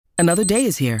Another day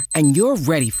is here, and you're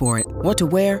ready for it. What to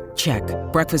wear? Check.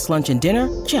 Breakfast, lunch, and dinner?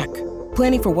 Check.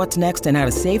 Planning for what's next and how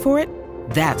to save for it?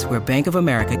 That's where Bank of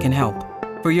America can help.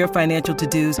 For your financial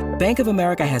to-dos, Bank of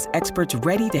America has experts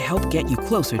ready to help get you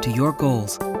closer to your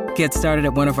goals. Get started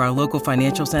at one of our local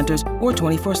financial centers or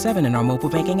 24/7 in our mobile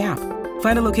banking app.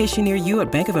 Find a location near you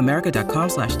at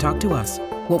bankofamerica.com/talktous.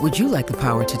 What would you like the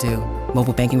power to do?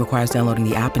 Mobile banking requires downloading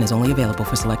the app and is only available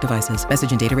for select devices.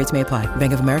 Message and data rates may apply.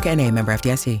 Bank of America N.A., member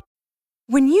FDIC.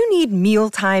 When you need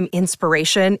mealtime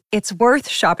inspiration, it's worth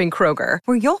shopping Kroger,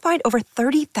 where you'll find over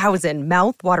 30,000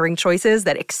 mouth-watering choices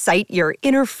that excite your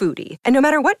inner foodie. And no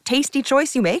matter what tasty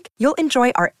choice you make, you'll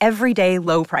enjoy our everyday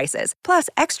low prices, plus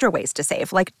extra ways to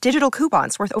save, like digital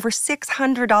coupons worth over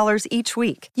 $600 each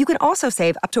week. You can also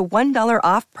save up to $1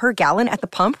 off per gallon at the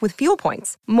pump with fuel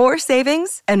points. More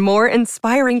savings and more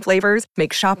inspiring flavors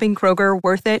make shopping Kroger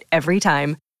worth it every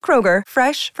time. Kroger,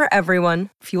 fresh for everyone.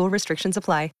 Fuel restrictions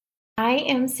apply. I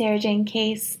am Sarah Jane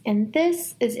Case, and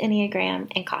this is Enneagram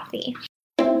and Coffee.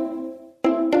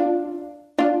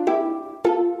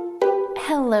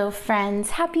 Hello,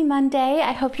 friends. Happy Monday.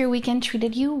 I hope your weekend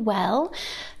treated you well.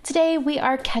 Today, we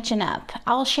are catching up.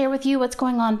 I'll share with you what's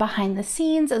going on behind the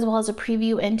scenes, as well as a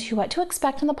preview into what to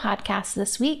expect on the podcast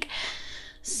this week.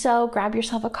 So grab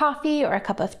yourself a coffee or a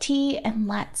cup of tea, and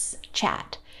let's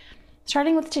chat.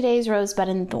 Starting with today's rosebud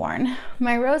and thorn.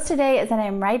 My rose today is that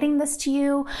I'm writing this to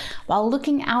you while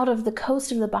looking out of the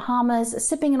coast of the Bahamas,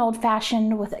 sipping an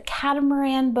old-fashioned with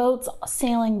catamaran boats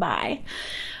sailing by.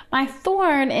 My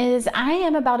thorn is I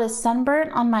am about as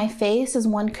sunburnt on my face as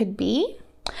one could be,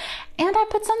 and I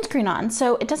put sunscreen on,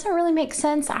 so it doesn't really make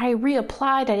sense. I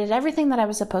reapplied, I did everything that I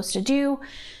was supposed to do.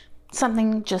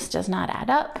 Something just does not add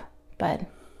up, but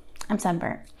I'm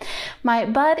sunburnt. My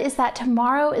bud is that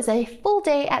tomorrow is a full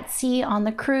day at sea on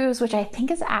the cruise, which I think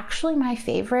is actually my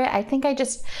favorite. I think I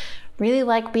just really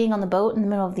like being on the boat in the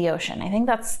middle of the ocean. I think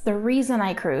that's the reason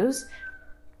I cruise.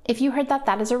 If you heard that,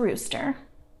 that is a rooster.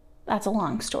 That's a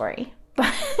long story.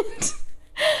 But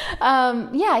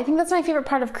yeah, I think that's my favorite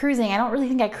part of cruising. I don't really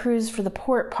think I cruise for the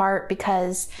port part,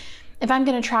 because if I'm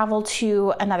going to travel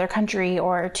to another country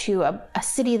or to a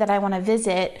city that I want to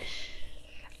visit,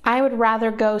 I would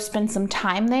rather go spend some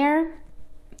time there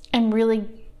and really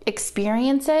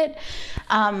experience it.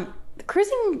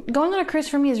 Cruising, going on a cruise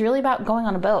for me is really about going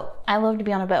on a boat. I love to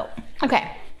be on a boat.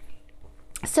 Okay.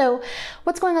 So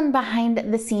what's going on behind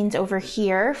the scenes over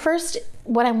here? First,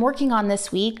 what I'm working on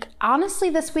this week. Honestly,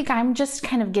 this week I'm just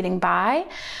kind of getting by.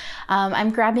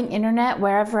 I'm grabbing internet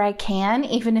wherever I can,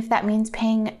 even if that means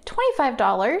paying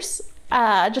 $25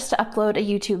 just to upload a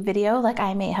YouTube video like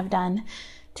I may have done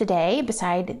today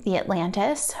beside the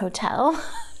Atlantis Hotel.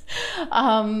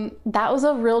 That was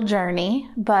a real journey,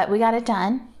 but we got it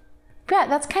done. Yeah,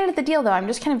 that's kind of the deal though. I'm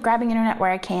just kind of grabbing internet where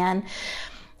I can.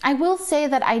 I will say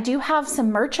that I do have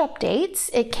some merch updates.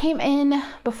 It came in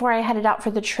before I headed out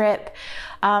for the trip.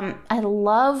 I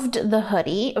loved the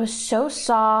hoodie. It was so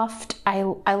soft. I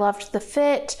loved the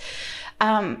fit.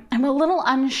 I'm a little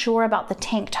unsure about the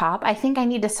tank top. I think I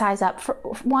need to size up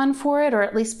for it, or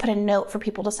at least put a note for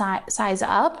people to size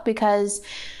up, because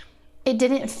it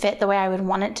didn't fit the way I would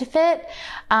want it to fit.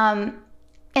 And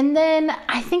then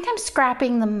I think I'm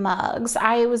scrapping the mugs.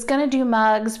 I was going to do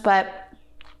mugs, but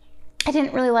I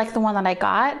didn't really like the one that I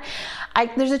got.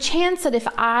 There's a chance that if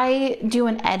I do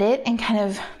an edit and kind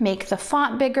of make the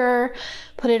font bigger,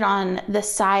 put it on the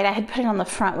side. I had put it on the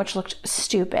front, which looked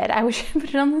stupid. I wish I put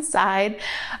it on the side.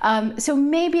 So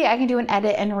maybe I can do an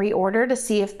edit and reorder to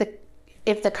see if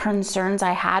the concerns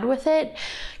I had with it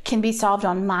can be solved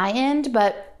on my end.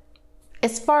 But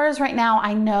as far as right now,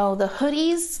 I know the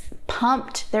hoodies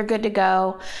pumped. They're good to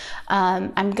go.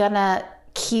 I'm gonna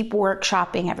keep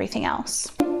workshopping everything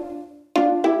else.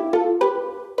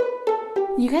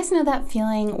 You guys know that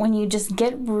feeling when you just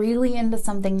get really into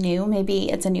something new?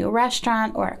 Maybe it's a new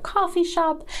restaurant or a coffee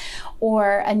shop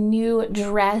or a new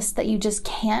dress that you just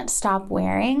can't stop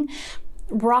wearing.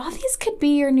 Rothy's could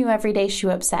be your new everyday shoe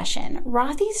obsession.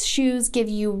 Rothy's shoes give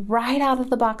you right out of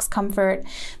the box comfort.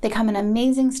 They come in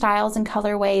amazing styles and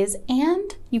colorways,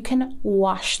 and you can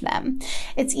wash them.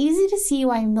 It's easy to see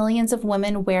why millions of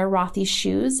women wear Rothy's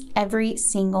shoes every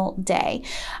single day.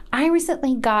 I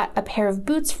recently got a pair of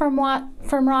boots from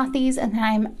Rothy's, and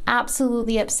I'm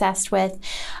absolutely obsessed with.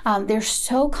 They're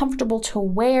so comfortable to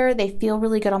wear. They feel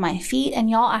really good on my feet, and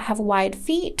y'all, I have wide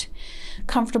feet.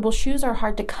 Comfortable shoes are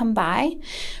hard to come by,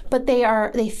 but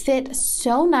they fit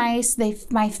so nice.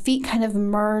 My feet kind of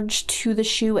merge to the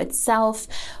shoe itself.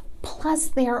 Plus,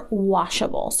 they're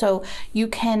washable. So you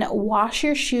can wash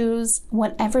your shoes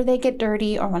whenever they get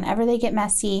dirty or whenever they get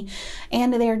messy,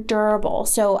 and they're durable.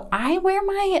 So I wear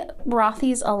my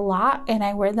Rothy's a lot, and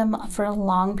I wear them for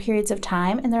long periods of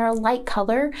time, and they're a light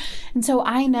color. And so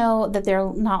I know that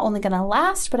they're not only going to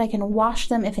last, but I can wash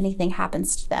them if anything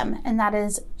happens to them. And that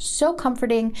is so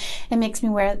comforting. It makes me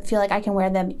feel like I can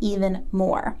wear them even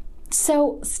more.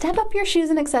 So step up your shoes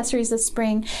and accessories this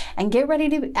spring and get ready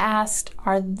to be asked,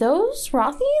 are those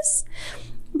Rothy's?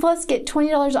 Plus, get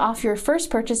 $20 off your first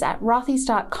purchase at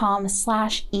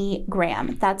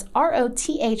rothys.com/egram. That's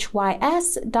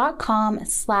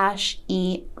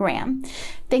rothys.com/egram.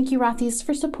 Thank you, Rothy's,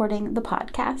 for supporting the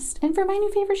podcast and for my new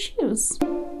favorite shoes.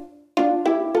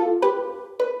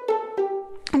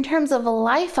 In terms of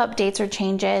life updates or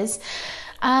changes,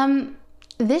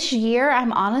 this year,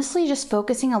 I'm honestly just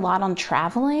focusing a lot on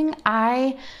traveling.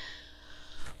 I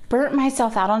burnt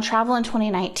myself out on travel in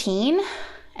 2019,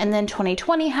 and then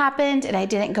 2020 happened, and I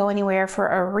didn't go anywhere for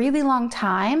a really long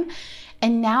time.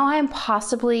 And now I'm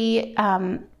possibly,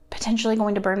 potentially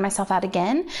going to burn myself out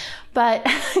again. But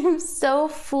I'm so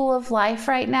full of life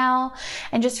right now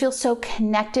and just feel so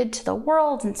connected to the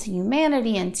world and to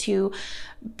humanity and to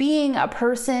being a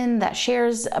person that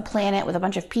shares a planet with a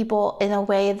bunch of people in a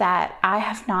way that I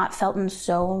have not felt in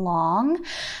so long.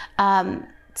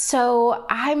 So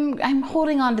I'm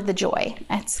holding on to the joy.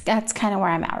 That's kind of where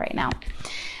I'm at right now.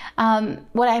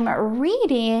 What I'm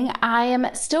reading, I am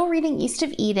still reading East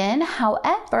of Eden.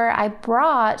 However, I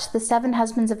brought The Seven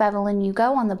Husbands of Evelyn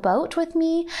Hugo on the boat with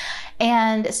me,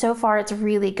 and so far it's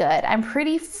really good. I'm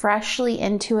pretty freshly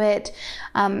into it.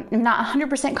 I'm not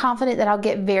 100% confident that I'll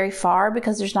get very far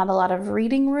because there's not a lot of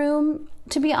reading room,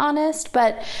 to be honest,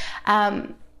 but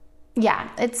yeah,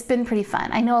 it's been pretty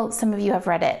fun. I know some of you have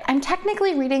read it. I'm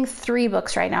technically reading 3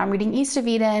 books right now. I'm reading East of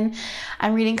Eden,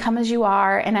 I'm reading Come As You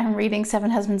Are, and I'm reading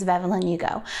Seven Husbands of Evelyn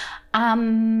Hugo.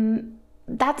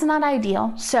 That's not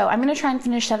ideal. So I'm going to try and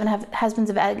finish Seven Husbands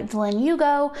of Evelyn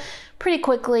Hugo pretty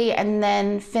quickly and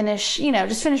then finish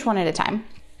one at a time.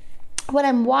 What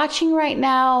I'm watching right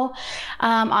now,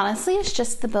 honestly, is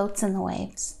just the boats and the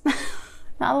waves.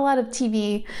 Not a lot of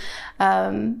TV,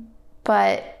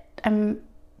 but I'm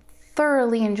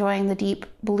thoroughly enjoying the deep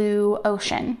blue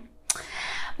ocean.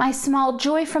 My small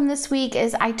joy from this week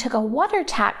is I took a water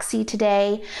taxi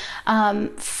today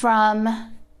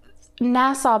from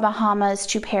Nassau, Bahamas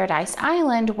to Paradise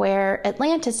Island, where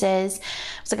Atlantis is. It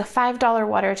was like a $5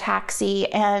 water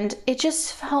taxi, and it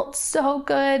just felt so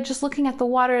good just looking at the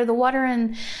water. The water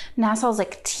in Nassau is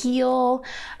like teal,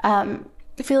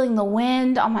 feeling the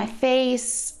wind on my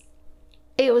face.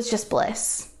 It was just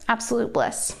bliss, absolute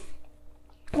bliss.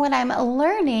 What I'm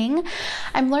learning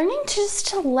just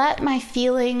to let my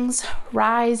feelings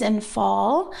rise and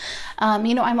fall.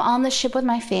 I'm on the ship with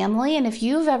my family, and if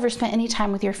you've ever spent any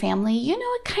time with your family,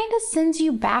 it kind of sends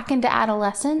you back into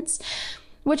adolescence,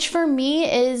 which for me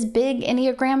is big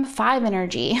Enneagram 5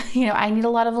 energy. I need a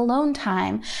lot of alone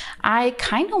time. I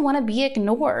kind of want to be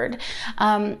ignored.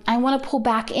 I want to pull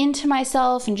back into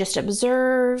myself and just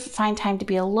observe, find time to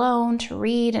be alone, to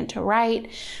read and to write.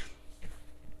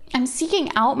 I'm seeking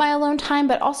out my alone time,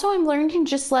 but also I'm learning to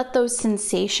just let those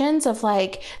sensations of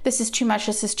like, this is too much,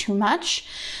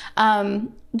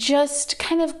 just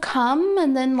kind of come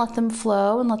and then let them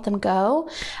flow and let them go,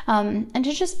 and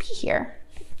to just be here.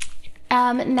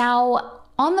 Now,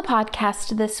 on the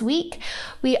podcast this week,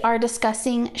 we are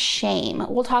discussing shame.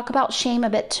 We'll talk about shame a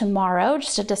bit tomorrow,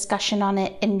 just a discussion on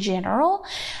it in general.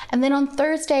 And then on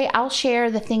Thursday, I'll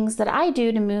share the things that I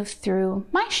do to move through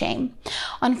my shame.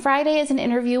 On Friday is an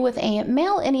interview with a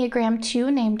male Enneagram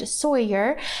 2 named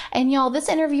Sawyer. And y'all, this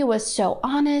interview was so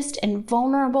honest and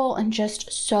vulnerable and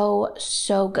just so,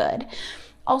 so good.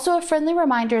 Also, a friendly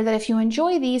reminder that if you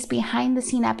enjoy these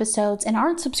behind-the-scene episodes and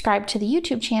aren't subscribed to the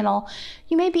YouTube channel,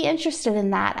 you may be interested in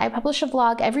that. I publish a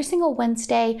vlog every single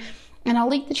Wednesday, and I'll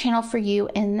link the channel for you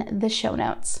in the show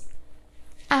notes.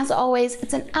 As always,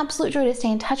 it's an absolute joy to stay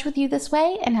in touch with you this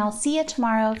way, and I'll see you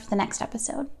tomorrow for the next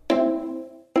episode.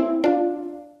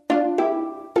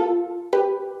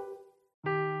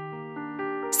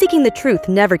 Seeking the truth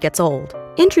never gets old.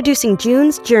 Introducing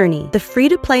June's Journey, the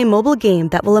free-to-play mobile game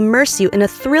that will immerse you in a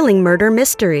thrilling murder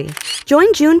mystery.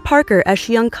 Join June Parker as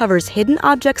she uncovers hidden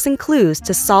objects and clues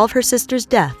to solve her sister's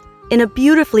death in a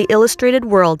beautifully illustrated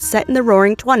world set in the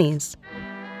Roaring '20s.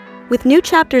 With new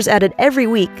chapters added every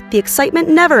week, the excitement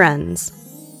never ends.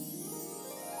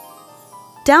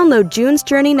 Download June's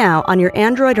Journey now on your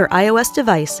Android or iOS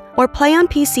device, or play on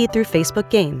PC through Facebook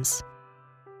Games.